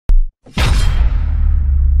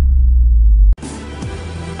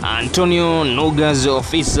Antonio Nugaz,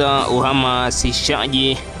 ofisa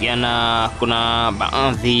uhamasishaji, yana kuna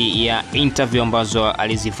baadhi ya interview ambazo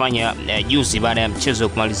alizifanya juzi baada ya mchezo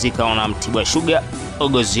kumalizika na Mtibwa Sugar.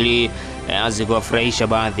 Zili hazikuwafurahisha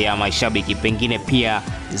baadhi ya mashabiki, pengine pia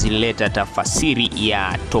zilileta tafasiri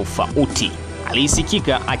ya tofauti.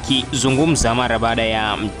 Alisikika akizungumza mara baada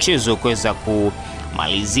ya mchezo kuweza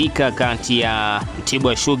kumalizika kati ya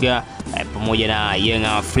Mtibwa Sugar pamoja na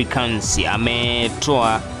Yanga Africans.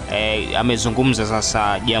 Amezungumza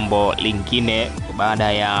sasa jambo lingine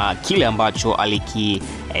baada ya kile ambacho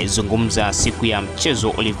alikizungumza siku ya mchezo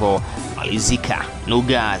ulivyomalizika.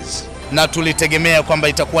 Nugaz: na tulitegemea kwamba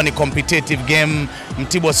itakuwa ni competitive game.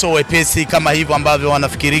 Mtibwa sio wepesi kama hivyo ambavyo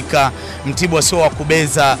wanafikirika. Mtibwa sio wa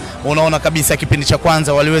kubeza. Unaona kabisa kipindi cha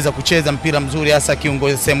kwanza waliweza kucheza mpira mzuri, hasa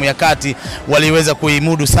kiungo sehemu ya kati waliweza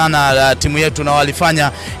kuimudu sana timu yetu, na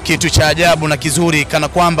walifanya kitu cha ajabu na kizuri, kana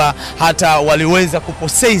kwamba hata waliweza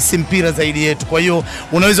kupossess mpira zaidi yetu. Kwa hiyo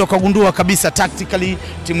unaweza ukagundua kabisa tactically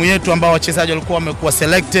timu yetu ambao wachezaji walikuwa wamekuwa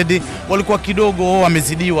selected walikuwa kidogo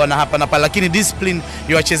wamezidiwa na hapa na pale, lakini discipline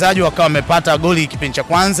ya wachezaji wakawa wamepata goli kipindi cha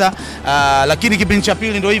kwanza. Lakini kipindi cha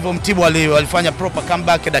pili ndio hivyo, Mtibwa walifanya proper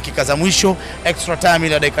comeback dakika za mwisho, extra time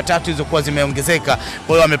ile dakika 3 zilizokuwa zimeongezeka. Kwa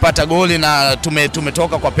hiyo wamepata goli na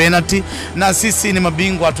tumetoka kwa penalty, na sisi ni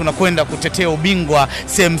mabingwa, tunakwenda kutetea ubingwa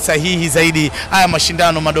sehemu sahihi zaidi. Haya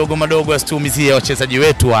mashindano madogo yasituumizie wachezaji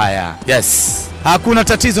wetu haya. Yes, hakuna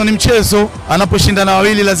tatizo, ni mchezo. Anaposhindana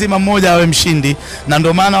wawili lazima mmoja awe mshindi, na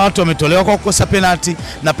ndio maana watu wametolewa kwa kukosa penalty,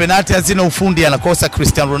 na penalty hazina ufundi, anakosa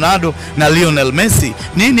Cristiano Ronaldo na Lionel Messi.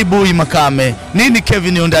 Nini Bui Makame, nini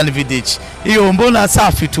Kevin Yondani Vidic? Hiyo mbona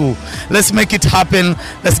safi tu. Let's make it happen.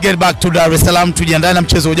 Let's get back to Dar es Salaam, tujiandae na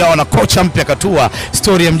mchezo ujao na kocha mpya Katua.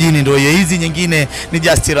 Story ya mjini ndio hiyo, hizi nyingine ni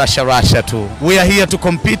just rasha tu. We are here to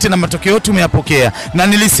compete, na matokeo tumeyapokea, na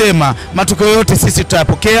nilisema matokeo yote sisi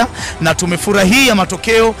tutayapokea, na tumefurahia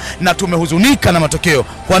matokeo na tumehuzunika na matokeo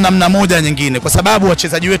kwa namna moja nyingine, kwa sababu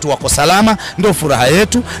wachezaji wetu wako salama, ndio furaha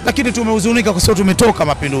yetu, lakini tumehuzunika kwa sababu tumetoka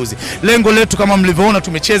mapinduzi. Lengo letu kama mlivyoona,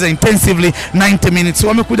 tumecheza intensively 90 minutes,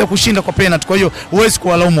 wamekuja kushinda kwa penalty. Kwa hiyo huwezi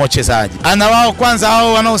kuwalaumu wachezaji. Ana wao kwanza,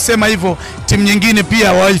 hao wanaosema hivyo, timu nyingine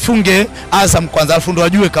pia waifunge Azam kwanza, alafu ndio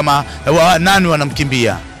wajue kama nani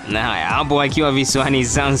wanamkimbia. Na haya hapo akiwa visiwani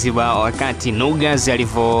Zanzibar, wakati Nugaz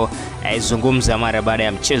alivyozungumza mara baada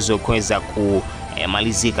ya mchezo kuweza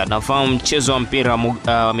kumalizika. Nafahamu mchezo wa mpira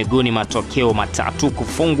wa miguu ni matokeo matatu: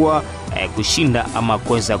 kufungwa, kushinda ama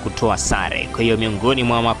kuweza kutoa sare. Kwa hiyo miongoni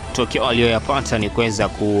mwa matokeo aliyoyapata ni kuweza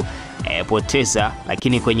kupoteza,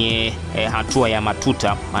 lakini kwenye hatua ya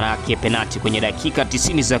matuta, maana yake penalty, kwenye dakika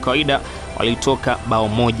 90 za kawaida walitoka bao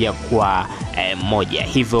 1-1,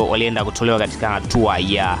 hivyo walienda kutolewa katika hatua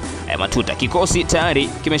ya matuta. Kikosi tayari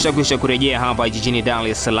kimeshakwisha kurejea hapa jijini Dar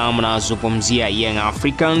es Salaam, na zungumzia Young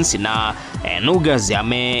Africans, na Nugaz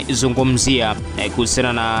amezungumzia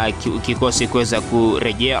kuhusiana na kikosi kuweza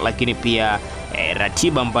kurejea, lakini pia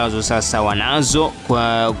ratiba ambazo sasa wanazo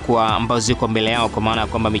kwa ambazo ziko mbele yao, kwa maana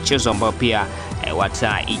kwamba michezo ambayo pia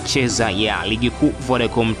wataicheza ya ligi kuu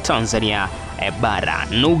Vodacom Tanzania bara.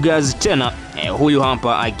 Nugaz tena huyu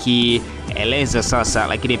hapa akieleza sasa,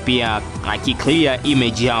 lakini pia akiclear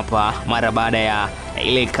image hapa mara baada ya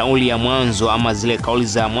ile kauli ya mwanzo ama zile kauli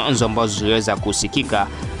za mwanzo ambazo ziliweza kusikika.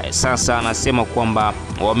 Sasa anasema kwamba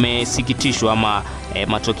wamesikitishwa ama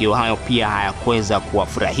matokeo hayo pia hayakuweza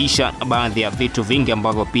kuwafurahisha, baadhi ya vitu vingi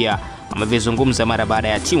ambavyo pia amevizungumza mara baada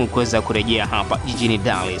ya timu kuweza kurejea hapa jijini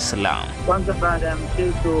Dar es Salaam. Kwanza, baada ya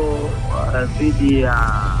mchezo dhidi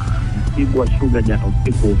ya Mtibwa Sugar jana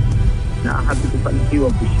usiku, na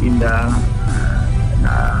hatukufanikiwa kushinda,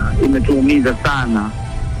 na imetuumiza sana,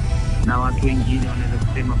 na watu wengine wanaweza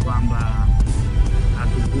kusema kwamba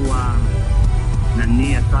hatukuwa na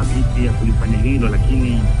nia thabiti ya kulifanya hilo,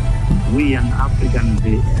 lakini we Young Africans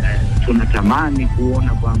tunatamani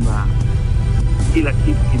kuona kwamba kila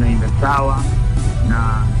kitu kinaenda sawa,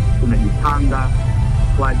 na tunajipanga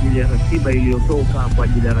kwa ajili ya ratiba iliyotoka, kwa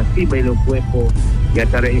ajili ya ratiba iliyokuwepo ya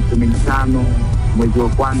tarehe 15 mwezi wa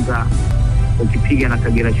kwanza, ukipiga na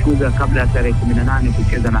Kagera Sugar kabla ya tarehe 18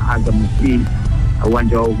 kucheza na Azam FC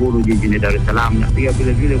uwanja wa Uhuru jijini Dar es Salaam, na pia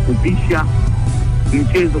vile vile kupisha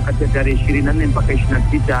mchezo kati ya tarehe 24 mpaka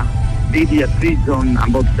 26 dhidi ya Prison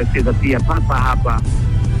ambao tutacheza pia hapa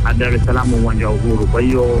Dar es Salaam uwanja wa Uhuru. Kwa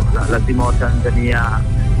hiyo lazima Watanzania,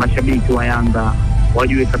 mashabiki wa Yanga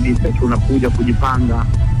wajue kabisa tunakuja kujipanga,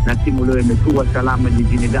 na timu leo imetua salama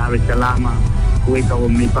jijini Dar es Salaam kuweka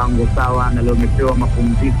mipango sawa, na leo imepewa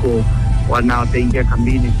mapumziko, wataingia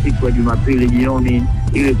kambini siku ya Jumapili jioni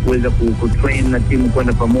ili kuweza kutrain na timu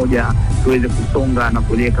kwenda pamoja, tuweze kusonga na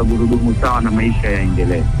kuliweka gurudumu sawa na maisha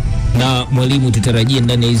yaendelee. Na mwalimu, tutarajie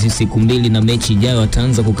ndani ya hizi siku mbili na mechi ijayo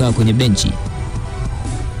ataanza kukaa kwenye benchi?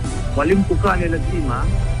 Mwalimu kukaa ni lazima.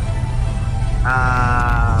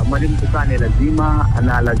 Mwalimu kukaa ni lazima,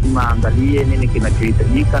 na lazima angalie nini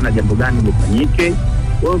kinachohitajika na jambo gani lifanyike.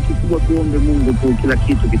 Kwa hiyo kikubwa tuombe Mungu tu, kila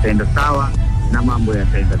kitu kitaenda sawa na mambo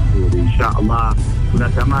yataenda vizuri inshallah.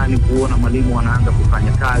 Tunatamani kuona mwalimu anaanza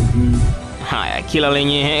kufanya kazi. Haya, kila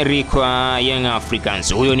lenye heri kwa Young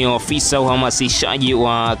Africans. Huyo ni ofisa uhamasishaji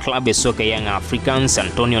wa klabu ya soka Young Africans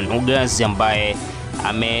Antonio Nugaz, ambaye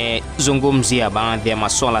amezungumzia baadhi ya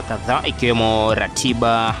masuala kadhaa ikiwemo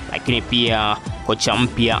ratiba, lakini pia kocha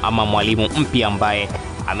mpya ama mwalimu mpya ambaye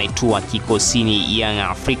ametua kikosini Young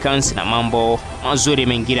Africans na mambo mazuri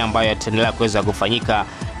mengine ambayo yataendelea kuweza kufanyika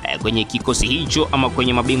kwenye kikosi hicho ama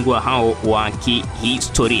kwenye mabingwa hao wa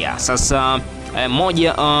kihistoria. Sasa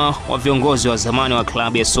mmoja wa viongozi wa zamani wa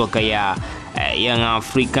klabu ya soka ya Young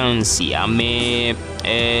Africans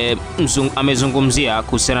amezungumzia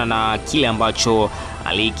kuhusiana na kile ambacho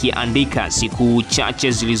alikiandika siku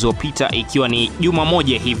chache zilizopita, ikiwa ni juma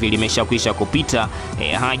moja hivi limeshakwisha kupita,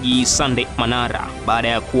 Haji Sunday Manara, baada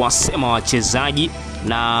ya kuwasema wachezaji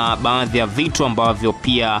na baadhi ya vitu ambavyo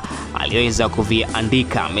pia aliweza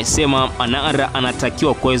kuviandika. Amesema Manara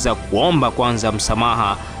anatakiwa kuweza kuomba kwanza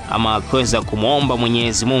msamaha ama kuweza kumwomba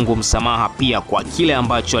Mwenyezi Mungu msamaha pia kwa kile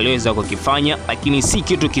ambacho aliweza kukifanya, lakini si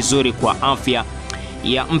kitu kizuri kwa afya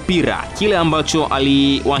ya mpira. Kile ambacho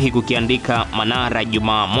aliwahi kukiandika Manara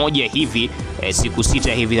juma moja hivi, siku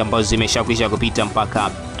 6 hivi ambazo zimeshakwisha kupita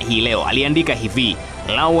mpaka hii leo, aliandika hivi: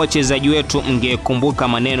 lao wachezaji wetu mngekumbuka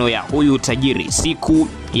maneno ya huyu tajiri siku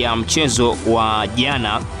ya mchezo wa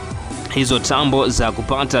jana, hizo tambo za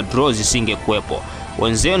kupata draw zisingekuwepo.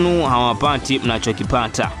 Wenzenu hawapati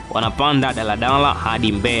mnachokipata, wanapanda daladala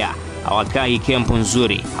hadi Mbeya, hawakai kempu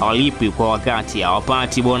nzuri, hawalipi kwa wakati,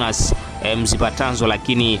 hawapati bonus mzipatazo,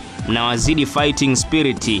 lakini mnawazidi fighting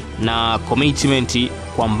spirit na commitment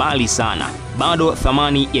kwa mbali sana. Bado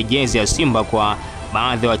thamani ya jezi ya Simba kwa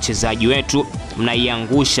baadhi ya wachezaji wetu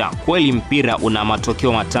mnaiangusha. Kweli mpira una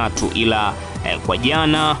matokeo matatu, ila kwa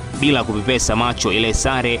jana bila kupepesa macho, ile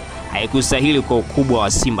sare haikustahili kwa ukubwa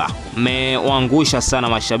wa Simba. Mmewaangusha sana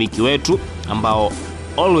mashabiki wetu ambao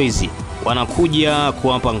always wanakuja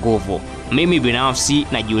kuwapa nguvu. Mimi binafsi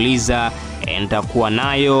najiuliza, nitakuwa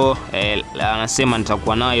nayo anasema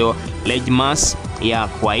nitakuwa nayo legmas ya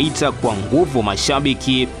kuwaita kwa nguvu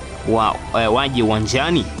mashabiki waje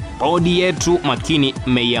uwanjani. Bodi yetu makini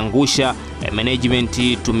mmeiangusha,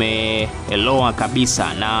 management tumeloa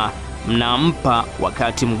kabisa, na mnampa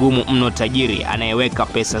wakati mgumu mno tajiri anayeweka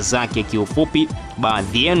pesa zake. Kiufupi,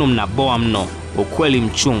 baadhi yenu mnaboa mno, ukweli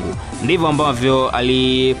mchungu. Ndivyo ambavyo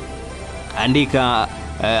aliandika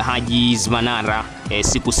Haji Manara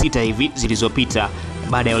siku 6 hivi zilizopita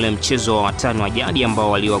baada ya ule mchezo wa watani wa jadi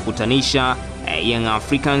ambao waliwakutanisha Young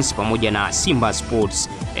Africans pamoja na Simba Sports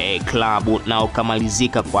Club na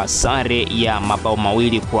ukamalizika kwa sare ya mabao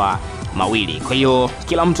 2-2. Kwa hiyo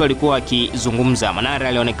kila mtu alikuwa akizungumza. Manara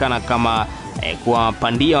alionekana kama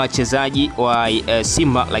kuwapandia wachezaji wa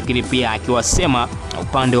Simba, lakini pia akiwasema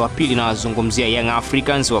upande wa pili na wazungumzia Young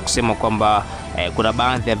Africans, wa kusema kwamba kuna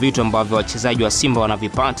baadhi ya vitu ambavyo wachezaji wa Simba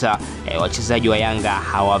wanavipata, wachezaji wa Yanga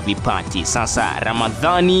hawavipati. Sasa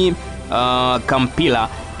Ramadhani Kampila,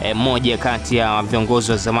 mmoja kati ya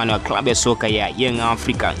viongozi wa zamani wa klabu ya soka ya Young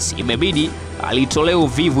Africans, imebidi alitolea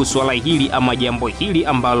uvivu swala hili ama jambo hili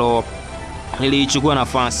ambalo lilichukua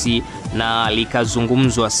nafasi na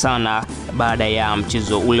likazungumzwa sana baada ya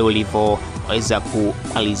mchezo ule ulivyoweza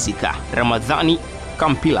kumalizika. Ramadhani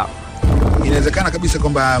Kampila: inawezekana kabisa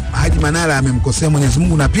kwamba Haji Manara amemkosea Mwenyezi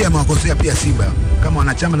Mungu na pia amewakosea pia Simba kama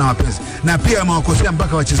wanachama na wapenzi, na pia amewakosea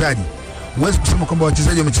mpaka wachezaji. Huwezi kusema kwamba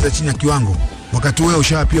wachezaji wamecheza chini ya kiwango wakati wewe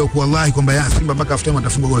ushawapia kwa wallahi kwamba Simba mpaka after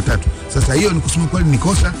atafunga goli 3. Sasa hiyo ni kusema kweli ni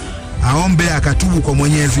kosa. Aombe akatubu kwa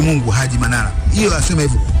Mwenyezi Mungu Haji Manara. Hiyo asema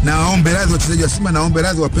hivyo. Na aombe radhi wachezaji wa Simba, na aombe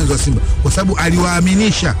radhi wapenzi wa Simba, kwa sababu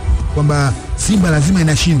aliwaaminisha kwamba Simba lazima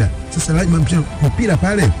inashinda. Sasa lazima mpira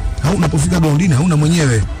pale unapofika groundini hauna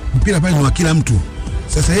mwenyewe. Mpira pale ni wa kila mtu.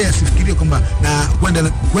 Sasa yeye asifikirie kwamba na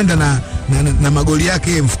kwenda na magoli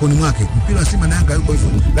yake mfukoni mwake. Mpira wa Simba na Yanga yuko hivyo.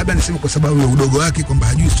 Labda niseme kwa sababu ya udogo wake kwamba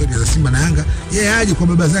hajui historia za Simba na Yanga. Yeye aje kwa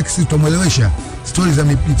baba zake, sisi tutamuelewesha stories za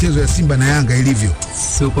michezo ya Simba na Yanga ilivyo.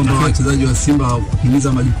 Sio kwamba wachezaji wa Simba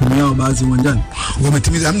hawakutimiza majukumu yao baadhi uwanjani.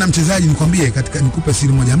 Wametimiza. Hamna mchezaji, nikwambie, nikupe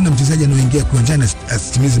siri moja, hamna mchezaji anaoingia uwanjani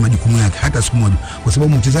asitimize majukumu yake hata siku moja, kwa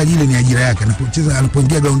sababu mchezaji ile ni ajira yake.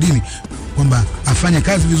 Anapoingia groundini kwamba afanye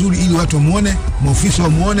kazi vizuri ili watu wamuone, maofisa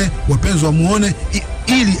wamuone, wapenzi wamuone,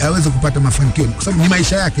 ili aweze kupata mafanikio, kwa sababu ni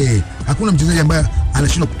maisha yake. Hakuna mchezaji ambaye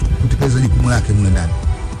anashindwa kutekeleza jukumu lake mule ndani.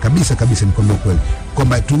 kabisa nikwambia kweli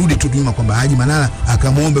kwamba turudi tu nyuma kwamba Haji Manara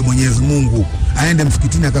akamwombe Mwenyezi Mungu aende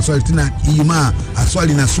msikitini akaswali tena Ijumaa,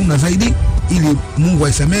 aswali na sunna zaidi ili Mungu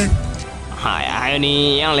aisamee. Hayo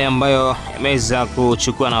ni yale ambayo yameweza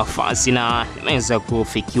kuchukua nafasi na yameweza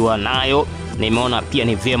kufikiwa nayo. Nimeona pia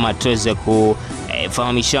ni vyema tuweze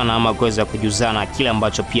kufahamishana ama kuweza kujuzana kile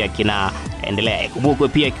ambacho pia kinaendelea. Kumbukwe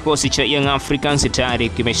pia kikosi cha Young Africans tayari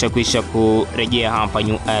kimeshakwisha kurejea hapa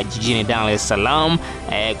jijini Dar es Salaam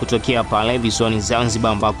kutokea pale visiwani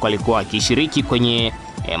Zanzibar ambako alikuwa akishiriki kwenye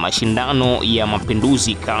mashindano ya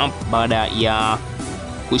Mapinduzi Cup baada ya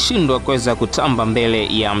kushindwa kuweza kutamba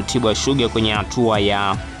mbele ya Mtibwa Sugar kwenye hatua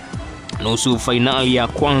ya nusu fainali ya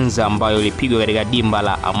kwanza ambayo ilipigwa katika dimba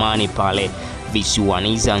la Amani pale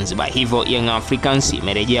visiwani Zanzibar. Hivyo Young Africans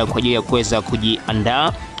imerejea kwa ajili ya kuweza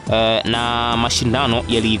kujiandaa na mashindano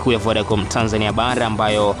ya ligi kuu ya Vodacom Tanzania Bara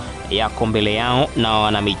ambayo yako mbele yao, na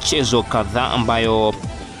wana michezo kadhaa ambayo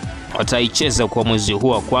wataicheza kwa mwezi huu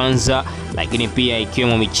wa kwanza, lakini pia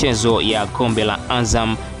ikiwemo michezo ya kombe la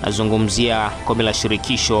Azam, nazungumzia kombe la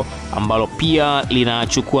shirikisho ambalo pia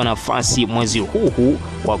linachukua nafasi mwezi huu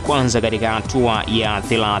wa kwanza katika hatua ya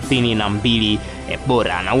 32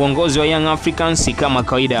 bora. Na uongozi wa Young Africans kama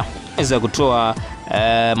kawaida waweza kutoa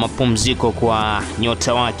mapumziko kwa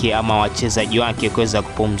nyota wake ama wachezaji wake kuweza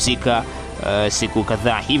kupumzika siku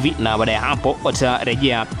kadhaa hivi, na baada ya hapo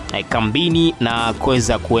watarejea kambini na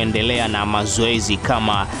kuweza kuendelea na mazoezi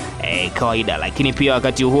kama kawaida. Lakini pia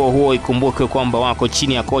wakati huo ikumbuke kwamba wako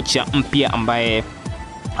chini ya kocha mpya ambaye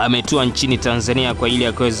ametua nchini Tanzania kwa ili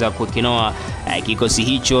ya kuweza kukinoa kikosi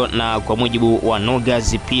hicho, na kwa mujibu wa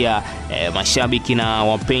Nugaz pia mashabiki na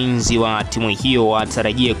wapenzi wa timu hiyo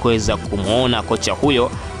watarajie kuweza kumuona kocha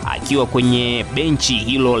huyo akiwa kwenye benchi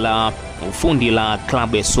hilo la ufundi la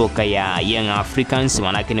klabu ya soka ya Young Africans.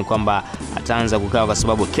 Maanake ni kwamba ataanza kukaa kwa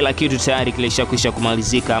sababu kila kitu tayari kilishakwisha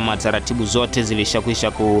kumalizika, ama taratibu zote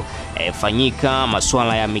zilishakwisha kufanyika,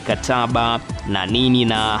 masuala ya mikataba na nini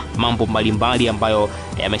na mambo mbalimbali ambayo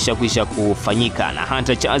yameshakwisha kufanyika. Na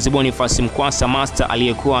hata Charles Boniface Mkwasa Master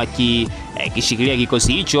aliyekuwa akishikilia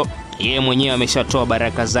kikosi hicho, yeye mwenyewe ameshatoa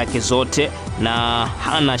baraka zake zote na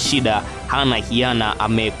hana shida, hana hiana.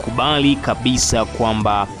 Amekubali kabisa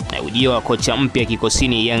kwamba ujio wa kocha mpya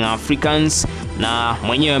kikosini Young Africans, na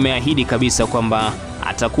mwenyewe ameahidi kabisa kwamba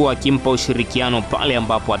atakuwa akimpa ushirikiano pale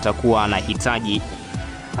ambapo atakuwa anahitaji,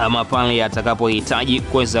 ama pale atakapohitaji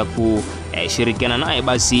kuweza kushirikiana naye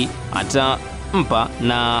basi atampa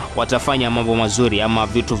na watafanya mambo mazuri ama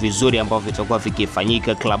vitu vizuri ambavyo vitakuwa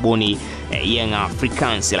vikifanyika klabuni Young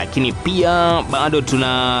Africans. Lakini pia bado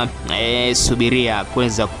tuna subiria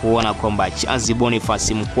kuweza kuona kwamba Charles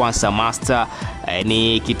Boniface Mkwasa Master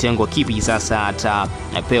ni kitengo kipi sasa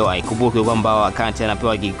atapewa. Ikumbuke kwamba wakati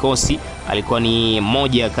anapewa kikosi alikuwa ni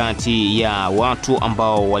mmoja kati ya watu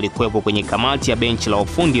ambao walikuwepo kwenye kamati ya benchi la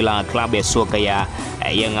ufundi la klabu ya soka ya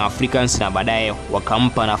Young Africans, na baadaye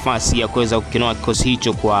wakampa nafasi ya kuweza kukinoa kikosi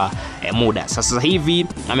hicho kwa muda. Sasa hivi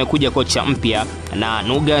amekuja kocha mpya, na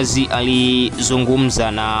Nugaz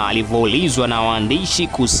alizungumza na alivyoulizwa na waandishi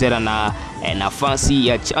kuhusiana na nafasi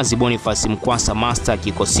ya Charles Boniface Mkwasa Master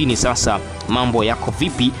kikosini, sasa mambo yako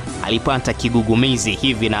vipi, alipata kigugumizi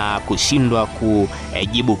hivi na kushindwa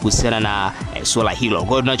kujibu kuhusiana na swala hilo. Kwa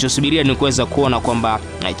hiyo tunachosubiria ni kuweza kuona kwamba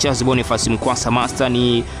Charles Boniface Mkwasa Master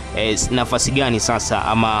ni nafasi gani sasa,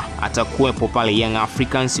 ama atakuwepo pale Young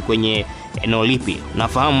Africans kwenye eneo lipi.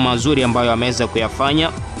 Nafahamu mazuri ambayo ameweza kuyafanya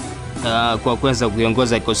kwa kuweza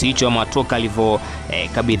kuiongoza kikosi hicho, ama toka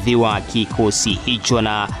alivyokabidhiwa kikosi hicho,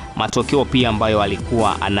 na matokeo pia ambayo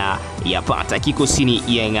alikuwa anayapata kikosini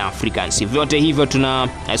Young Africans. Vyote hivyo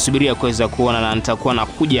tunasubiria kuweza kuona, na nitakuwa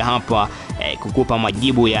nakuja hapa kukupa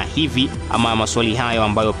majibu ya hivi ama maswali hayo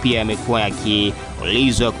ambayo pia yamekuwa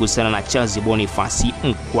yakiulizwa kuhusiana na Charles Boniface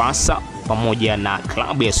Mkwasa pamoja na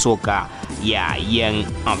klabu ya soka ya Young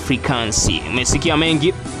Africans. Umesikia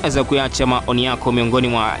mengi, weza kuacha maoni yako miongoni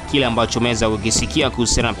mwa kile ambacho umeweza kukisikia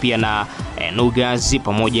kuhusiana pia na Nugaz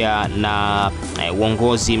pamoja na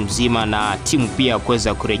uongozi mzima na timu pia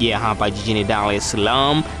kuweza kurejea hapa jijini Dar es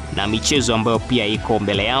Salaam na michezo ambayo pia iko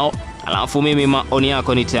mbele yao. Alafu mimi maoni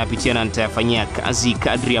yako nitayapitia na nitayafanyia kazi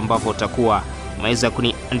kadri ambavyo utakuwa umeweza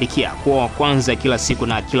kuniandikia kwa kwanza kila siku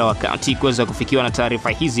na kila wakati kuweza kufikiwa na taarifa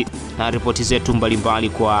hizi na ripoti zetu mbalimbali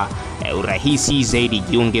kwa urahisi zaidi.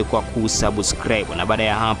 Jiunge kwa kusubscribe, na baada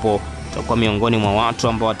ya hapo utakuwa miongoni mwa watu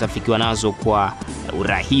ambao watafikiwa nazo kwa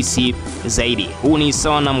urahisi zaidi. Huu ni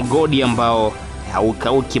sawa na mgodi ambao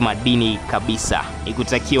haukauki madini kabisa.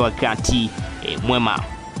 Nikutakia wakati mwema.